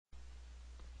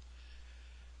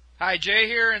Hi, Jay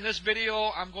here. In this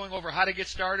video, I'm going over how to get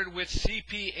started with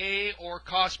CPA or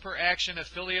cost per action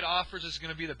affiliate offers. This is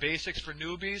going to be the basics for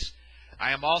newbies.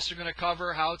 I am also going to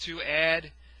cover how to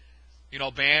add,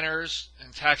 banners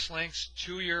and text links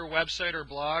to your website or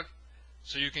blog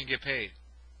so you can get paid.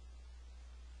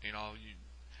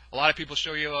 A lot of people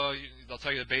show you, they'll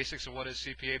tell you the basics of what is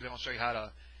CPA, but they don't show you how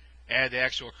to add the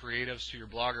actual creatives to your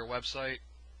blog or website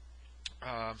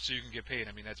so you can get paid.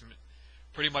 I mean, that's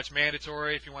pretty much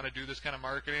mandatory if you want to do this kind of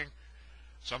marketing.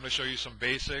 So I'm going to show you some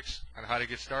basics on how to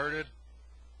get started,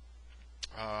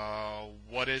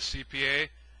 what is CPA,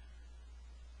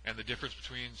 and the difference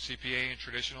between CPA and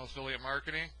traditional affiliate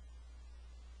marketing,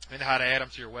 and how to add them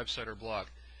to your website or blog.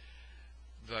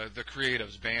 The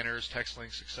creatives, banners, text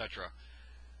links, etc.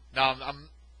 Now I'm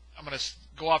going to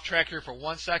go off track here for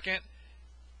 1 second.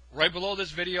 Right below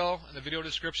this video, in the video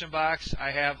description box,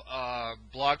 I have a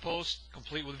blog post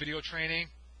complete with video training,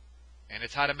 and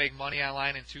it's how to make money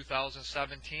online in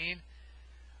 2017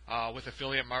 with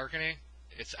affiliate marketing.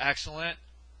 It's excellent,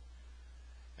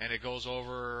 and it goes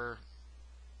over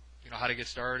how to get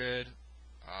started,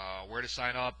 where to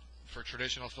sign up for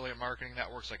traditional affiliate marketing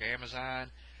networks like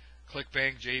Amazon,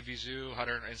 ClickBank, JVZoo, how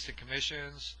to earn instant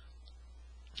commissions,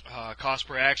 cost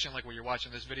per action, like what you're watching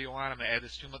this video on. I'm going to add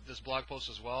this to this blog post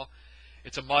as well.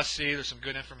 It's a must-see. There's some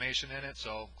good information in it,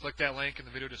 so click that link in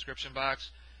the video description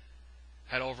box.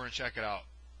 Head over and check it out.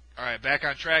 All right, back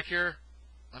on track here.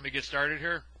 Let me get started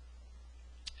here.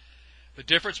 The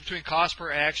difference between cost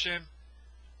per action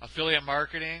affiliate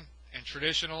marketing and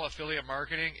traditional affiliate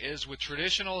marketing is, with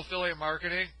traditional affiliate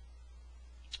marketing,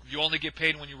 you only get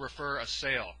paid when you refer a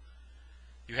sale.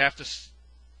 You have to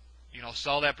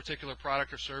sell that particular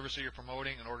product or service that you're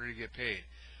promoting in order to get paid.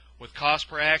 With cost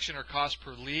per action or cost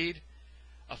per lead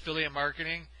affiliate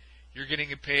marketing, you're getting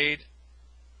paid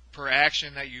per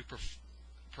action that you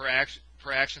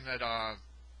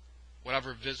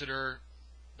whatever visitor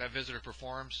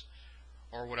performs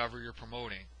or whatever you're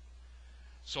promoting.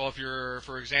 So if you're,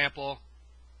 for example,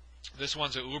 this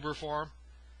one's an Uber form,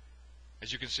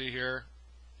 as you can see here.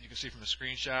 You can see from the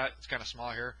screenshot, it's kind of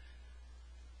small here.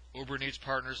 Uber needs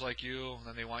partners like you, and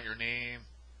then they want your name,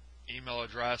 email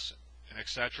address, and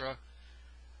etc.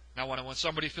 Now, when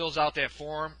somebody fills out that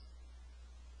form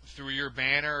through your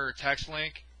banner or text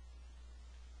link,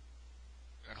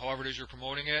 and however it is you're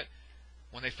promoting it,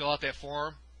 when they fill out that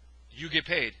form, you get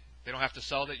paid. They don't have to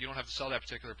sell that. You don't have to sell that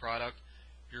particular product.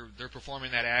 They're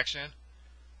performing that action,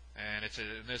 and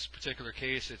in this particular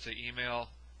case, it's an email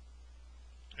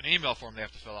form they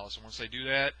have to fill out. So once they do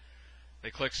that,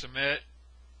 they click submit.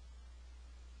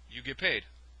 You get paid,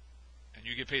 and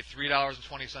you get paid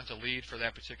 $3.20 a lead for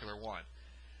that particular one.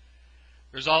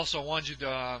 There's also ones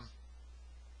where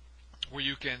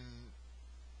you can,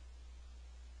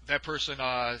 that person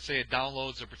say it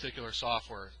downloads a particular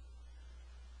software,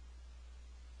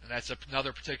 and that's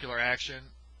another particular action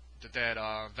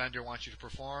that vendor wants you to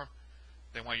perform.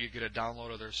 They want you to get a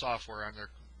download of their software on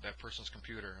that person's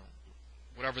computer.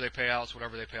 Whatever they pay out,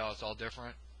 it's all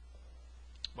different.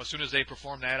 But as soon as they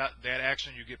perform that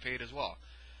action, you get paid as well.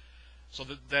 So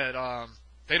that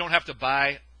they don't have to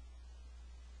buy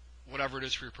whatever it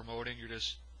is for your promoting.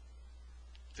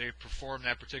 They perform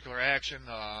that particular action,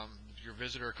 your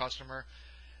visitor or customer,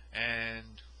 and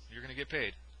you're going to get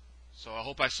paid. So I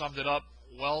hope I summed it up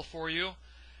well for you.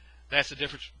 That's the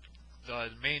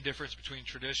main difference between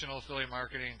traditional affiliate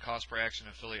marketing and cost per action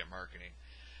affiliate marketing.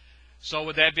 So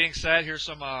with that being said, here's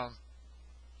some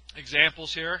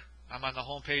examples here. I'm on the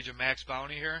home page of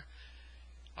Maxbounty here.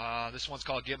 This one's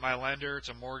called Get My Lender. It's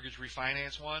a mortgage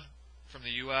refinance one from the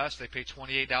U.S. They pay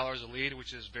 $28 a lead,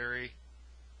 which is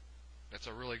that's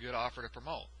a really good offer to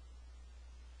promote.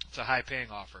 It's a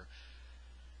high-paying offer.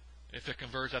 If it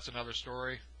converts, that's another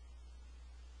story,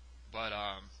 but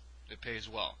it pays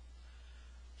well.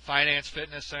 Finance,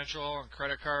 Fitness Central, and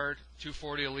credit card,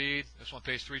 $240 a lead. This one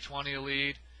pays $320 a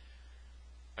lead.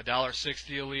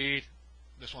 $1.60 a lead.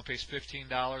 This one pays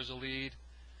 $15 a lead,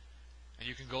 and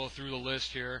you can go through the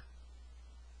list here.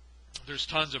 There's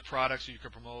tons of products that you can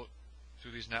promote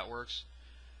through these networks.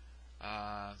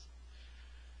 Now,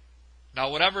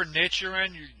 whatever niche you're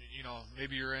in,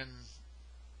 maybe you're in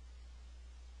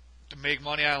the make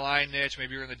money online niche,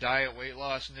 maybe you're in the diet weight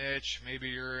loss niche, maybe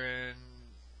you're in,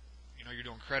 you're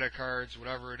doing credit cards,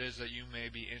 whatever it is that you may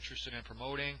be interested in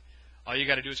promoting. All you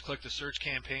got to do is click the search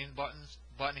campaign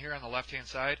button here on the left-hand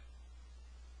side.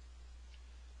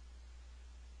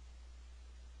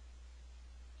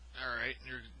 Alright,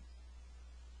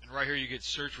 and right here you get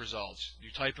search results.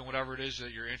 You type in whatever it is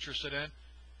that you're interested in,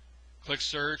 click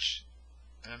search,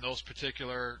 and then those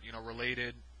particular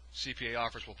related CPA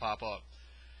offers will pop up.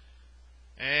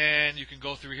 And you can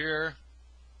go through here,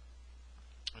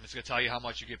 and it's going to tell you how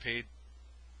much you get paid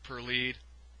per lead,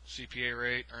 CPA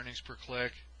rate, earnings per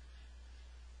click,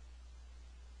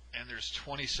 and there's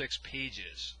 26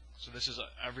 pages. So this is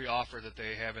every offer that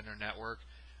they have in their network.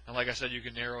 And like I said, you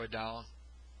can narrow it down.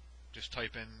 Just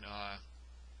type in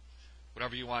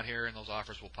whatever you want here, and those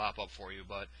offers will pop up for you.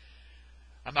 But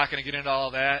I'm not going to get into all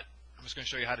of that. I'm just going to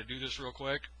show you how to do this real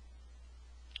quick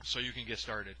so you can get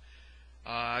started.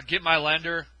 Get My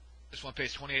Lender. This one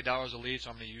pays $28 a lead,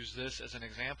 so I'm going to use this as an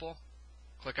example.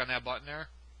 Click on that button there.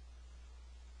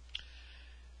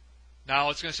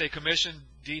 Now it's going to say commission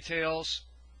details,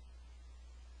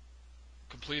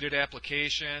 completed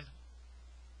application,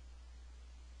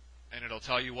 and it'll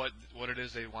tell you what it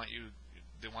is they want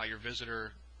your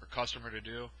visitor or customer to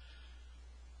do.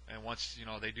 And once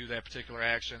they do that particular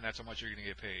action, that's how much you're going to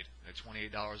get paid. At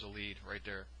 $28 a lead right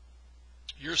there.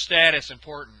 Your status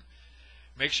important.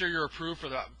 Make sure you're approved for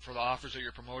the offers that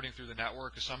you're promoting through the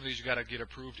network, because some of these you got to get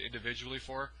approved individually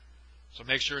for. So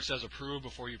make sure it says approved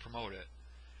before you promote it.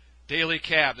 Daily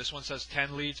cap. This one says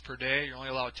 10 leads per day. You're only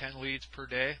allowed 10 leads per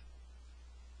day.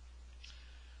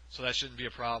 So that shouldn't be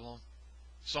a problem.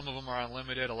 Some of them are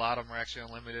unlimited. A lot of them are actually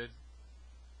unlimited.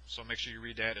 So make sure you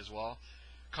read that as well.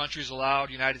 Countries allowed,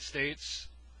 United States.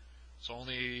 So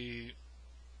only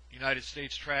United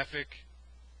States traffic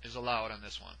is allowed on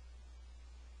this one.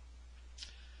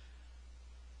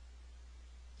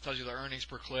 Tells you the earnings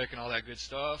per click and all that good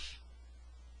stuff.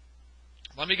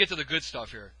 Let me get to the good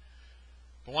stuff here.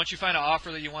 But once you find an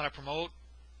offer that you want to promote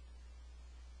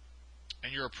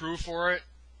and you're approved for it,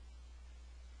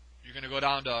 you're going to go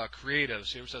down to creative.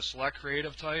 See where it says select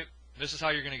creative type? This is how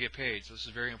you're going to get paid, so this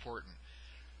is very important.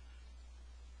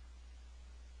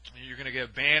 You're going to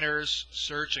get banners,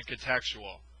 search, and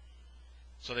contextual.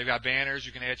 So they've got banners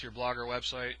you can add to your blog or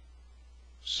website,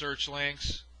 search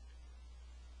links,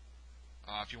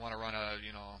 if you want to run a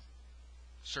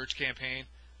search campaign,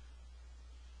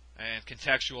 and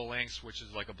contextual links, which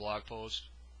is like a blog post.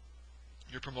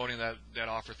 You're promoting that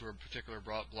offer through a particular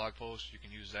blog post, you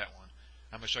can use that one.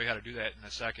 I'm going to show you how to do that in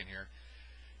a second here.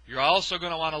 You're also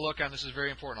going to want to look on, this is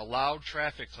very important, allowed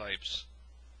traffic types.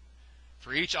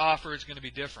 For each offer, it's going to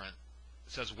be different.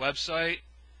 It says website,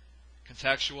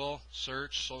 contextual,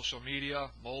 search, social media,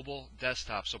 mobile,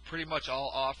 desktop. So pretty much all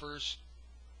offers,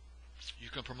 you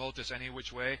can promote this any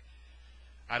which way.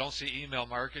 I don't see email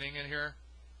marketing in here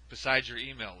besides your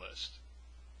email list.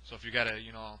 So if you got if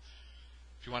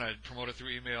you want to promote it through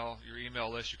email, your email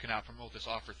list, you cannot promote this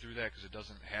offer through that because it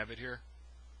doesn't have it here.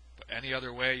 But any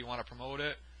other way you want to promote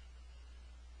it,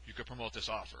 you could promote this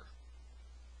offer.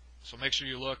 So make sure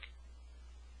you look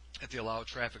at the allowed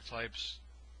traffic types.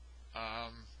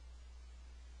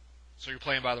 So you're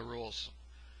playing by the rules.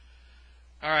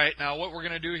 Alright, now what we're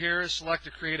going to do here is select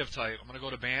a creative type. I'm going to go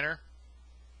to banner.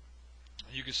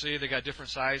 You can see they got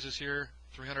different sizes here,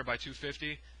 300 by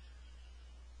 250.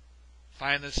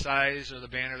 Find the size of the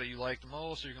banner that you like the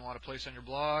most, or you're going to want to place on your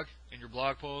blog, in your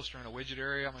blog post, or in a widget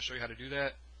area. I'm going to show you how to do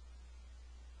that.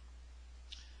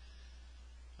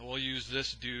 And we'll use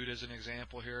this dude as an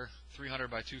example here,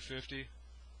 300 by 250.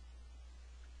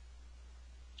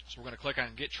 So we're going to click on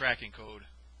Get Tracking Code.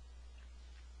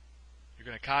 You're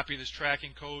going to copy this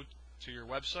tracking code to your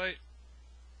website.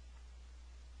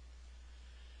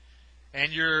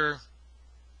 And your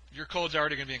code's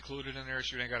already going to be included in there,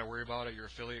 so you ain't got to worry about it, your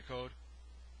affiliate code.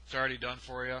 It's already done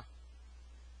for you.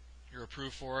 You're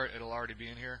approved for it. It'll already be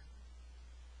in here.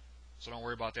 So don't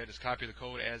worry about that. Just copy the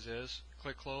code as is.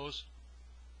 Click Close.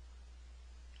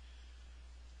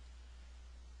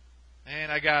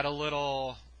 And I got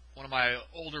one of my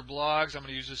older blogs. I'm going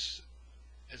to use this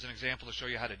as an example to show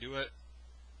you how to do it.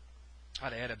 How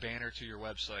to add a banner to your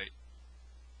website.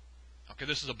 Okay,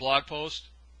 this is a blog post.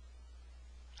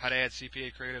 How to add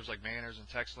CPA creatives like banners and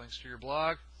text links to your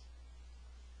blog.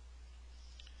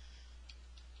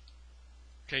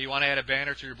 Okay, you want to add a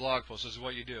banner to your blog post. This is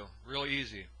what you do. Real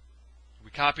easy. We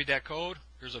copied that code.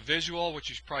 There's a visual, which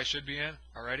you probably should be in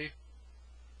already.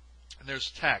 And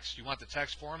there's text. You want the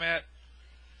text format.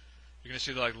 You're going to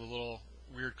see the little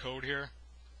weird code here.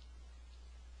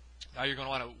 Now you're going to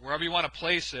want to, wherever you want to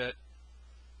place it,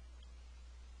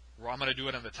 I'm going to do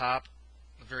it on the top,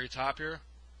 the very top here.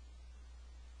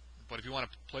 But if you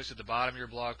want to place it at the bottom of your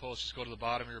blog post, just go to the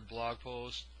bottom of your blog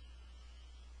post.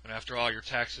 And after all your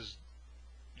text is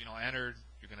entered,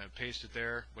 you're going to paste it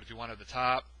there. But if you want it at the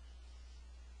top,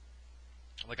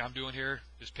 like I'm doing here,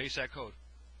 just paste that code.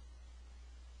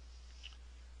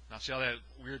 Now see how that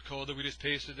weird code that we just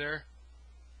pasted there?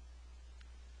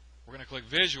 We're going to click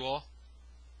Visual.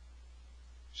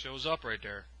 Shows up right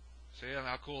there. See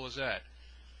how cool is that?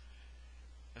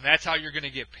 And that's how you're going to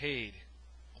get paid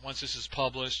once this is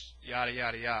published, yada,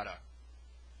 yada, yada.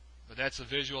 But that's the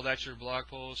visual, that's your blog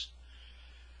post.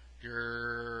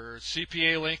 Your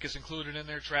CPA link is included in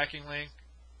there, tracking link.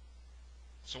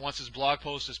 So once this blog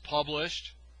post is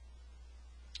published,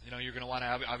 you're going to want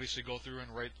to obviously go through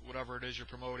and write whatever it is you're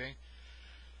promoting.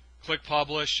 Click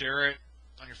publish, share it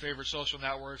on your favorite social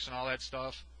networks and all that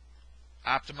stuff.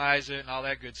 Optimize it and all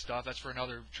that good stuff. That's for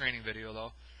another training video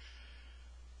though.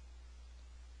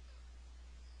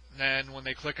 And then when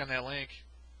they click on that link,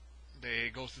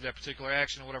 they go through that particular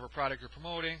action, whatever product you're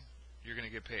promoting, you're going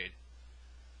to get paid.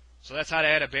 So that's how to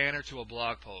add a banner to a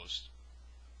blog post.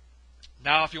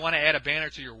 Now if you want to add a banner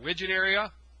to your widget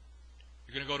area,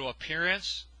 you're going to go to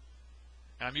Appearance.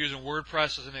 And I'm using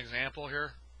WordPress as an example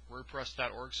here,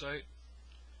 WordPress.org site.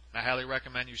 And I highly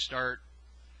recommend you start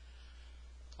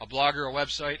a blog or a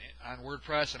website on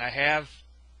WordPress. And I have,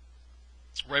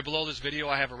 right below this video,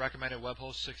 I have a recommended web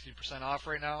host 60% off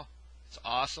right now. It's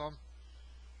awesome.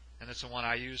 And it's the one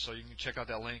I use, so you can check out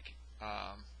that link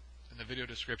in the video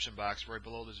description box right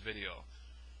below this video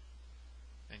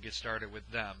and get started with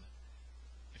them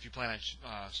if you plan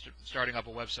on starting up a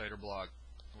website or blog,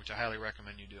 which I highly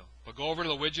recommend you do. But go over to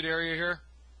the widget area here.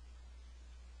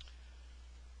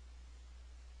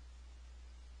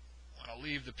 I'll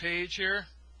leave the page here.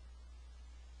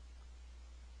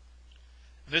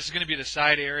 This is going to be the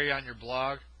side area on your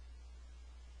blog,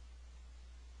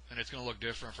 and it's going to look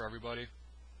different for everybody.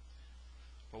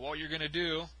 But what you're going to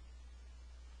do,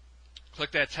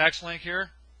 click that text link here,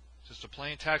 just a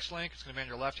plain text link. It's going to be on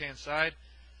your left-hand side.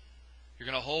 You're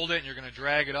going to hold it and you're going to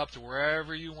drag it up to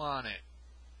wherever you want it.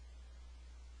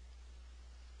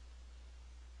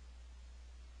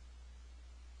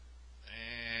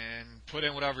 And put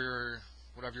in whatever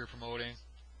you're promoting.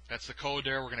 That's the code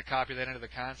there. We're going to copy that into the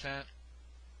content.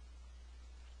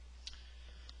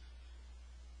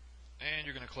 And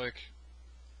you're going to click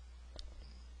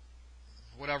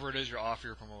whatever it is your offer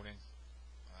you're promoting.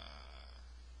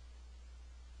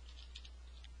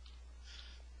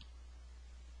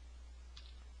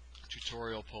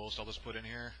 Tutorial post, I'll just put in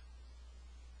here.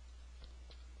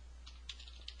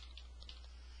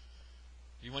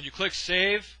 When you click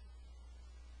save,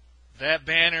 that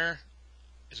banner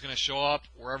is going to show up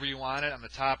wherever you want it on the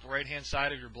top right hand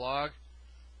side of your blog,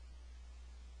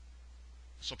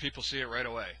 so people see it right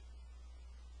away.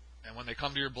 And when they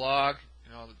come to your blog,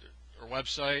 or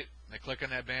website, and they click on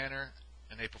that banner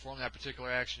and they perform that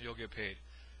particular action, you'll get paid.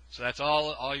 So that's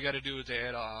all you got to do is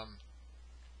add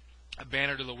a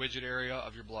banner to the widget area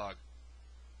of your blog,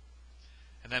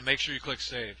 and then make sure you click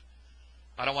save.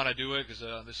 I don't want to do it because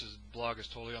this blog is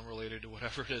totally unrelated to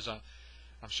whatever it is I'm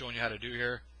showing you how to do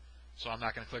here, so I'm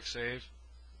not going to click save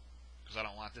because I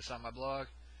don't want this on my blog.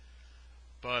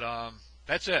 But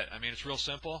that's it. I mean, it's real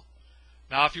simple.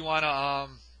 Now if you want to,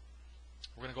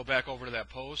 we're going to go back over to that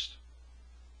post,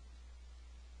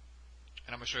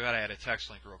 and I'm going to show you how to add a text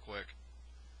link real quick.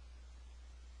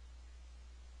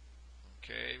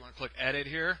 Okay, you want to click edit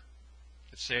here.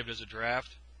 It's saved as a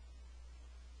draft.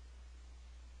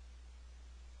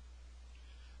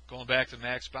 Going back to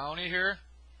Maxbounty here.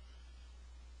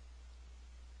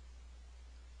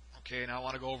 Okay, now I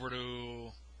want to go over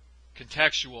to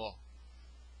contextual.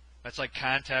 That's like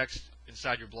context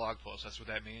inside your blog post. That's what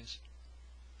that means.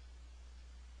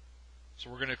 So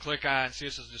we're going to click on, see,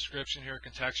 this is the description here,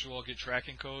 contextual, get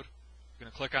tracking code. We're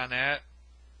going to click on that.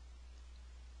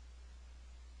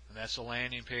 And that's the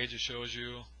landing page. It shows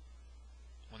you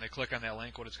when they click on that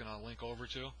link what it's going to link over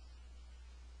to.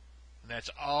 And that's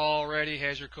already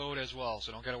has your code as well,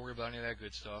 so don't got to worry about any of that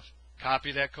good stuff.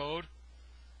 Copy that code,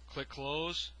 click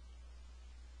close,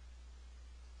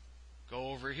 go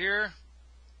over here,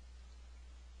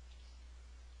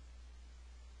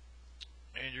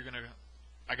 and you're going to,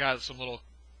 I got some little,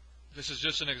 this is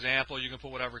just an example. You can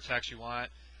put whatever text you want.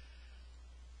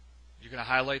 You're going to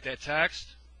highlight that text.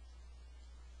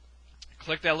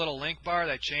 Click that little link bar,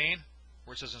 that chain,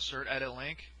 where it says insert edit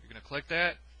link. You're going to click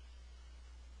that.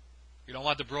 You don't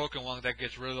want the broken one that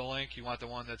gets rid of the link. You want the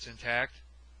one that's intact.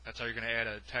 That's how you're going to add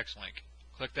a text link.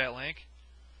 Click that link.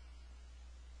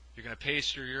 You're going to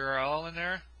paste your URL in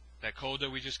there, that code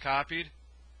that we just copied.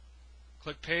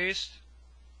 Click paste,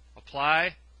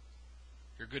 apply.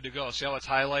 You're good to go. See how it's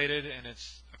highlighted and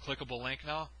it's a clickable link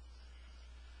now?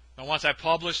 Now once I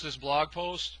publish this blog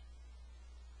post,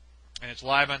 and it's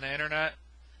live on the internet,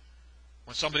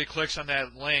 when somebody clicks on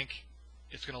that link,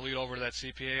 it's going to lead over to that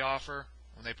CPA offer.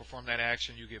 When they perform that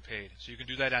action, you get paid. So you can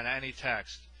do that on any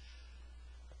text.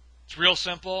 It's real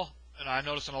simple, and I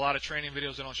noticed in a lot of training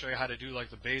videos they don't show you how to do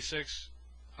like the basics,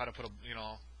 how to put a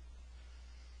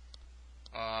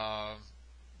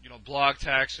blog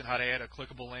text and how to add a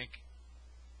clickable link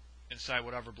inside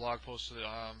whatever blog post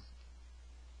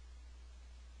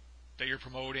that you're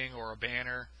promoting, or a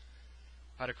banner,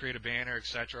 how to create a banner,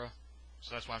 etc.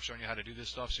 So that's why I'm showing you how to do this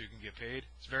stuff so you can get paid.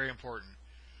 It's very important.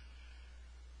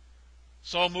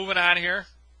 So moving on here,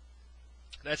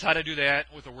 that's how to do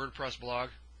that with a WordPress blog.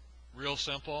 Real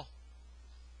simple.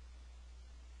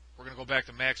 We're going to go back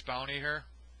to Maxbounty here.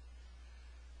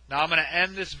 Now I'm going to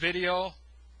end this video.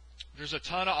 There's a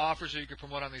ton of offers that you can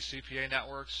promote on these CPA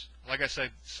networks. Like I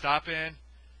said, stop in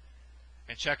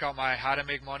and check out my How to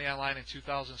Make Money Online in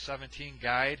 2017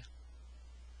 guide.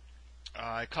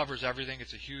 It covers everything.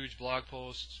 It's a huge blog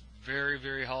post. It's very,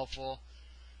 very helpful.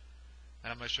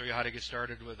 And I'm going to show you how to get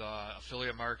started with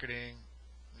affiliate marketing,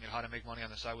 how to make money on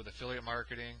the side with affiliate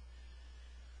marketing.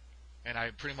 And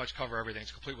I pretty much cover everything.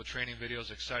 It's complete with training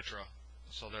videos, etc.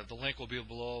 So the link will be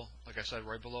below, like I said,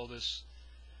 right below this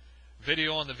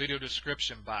video in the video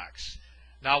description box.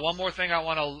 Now, one more thing I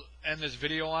want to end this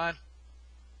video on.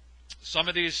 Some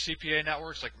of these CPA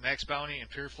networks, like Maxbounty and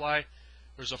PeerFly,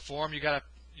 there's a form you gotta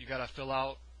fill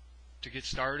out to get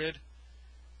started,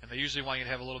 and they usually want you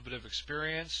to have a little bit of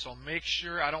experience. So make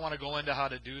sure, I don't want to go into how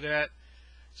to do that.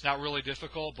 It's not really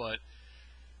difficult, but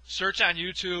search on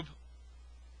YouTube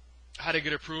how to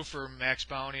get approved for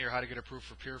Maxbounty or how to get approved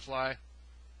for PeerFly.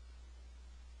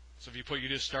 So if you put you're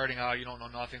just starting out, you don't know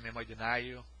nothing, they might deny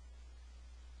you.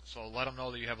 So let them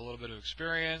know that you have a little bit of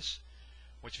experience,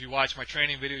 which if you watch my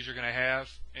training videos, you're going to have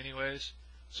anyways.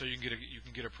 So you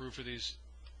can get approved for these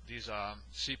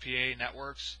CPA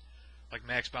networks like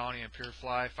Maxbounty and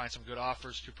PeerFly. Find some good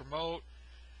offers to promote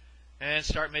and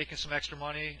start making some extra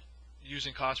money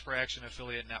using cost per action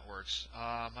affiliate networks.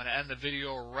 I'm going to end the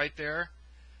video right there.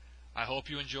 I hope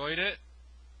you enjoyed it.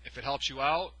 If it helps you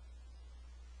out,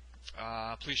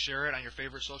 please share it on your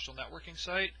favorite social networking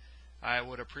site. I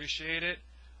would appreciate it.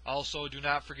 Also, do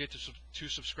not forget to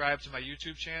subscribe to my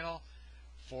YouTube channel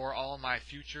for all my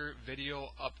future video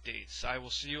updates. I will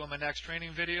see you in my next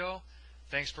training video.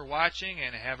 Thanks for watching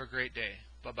and have a great day.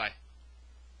 Bye-bye.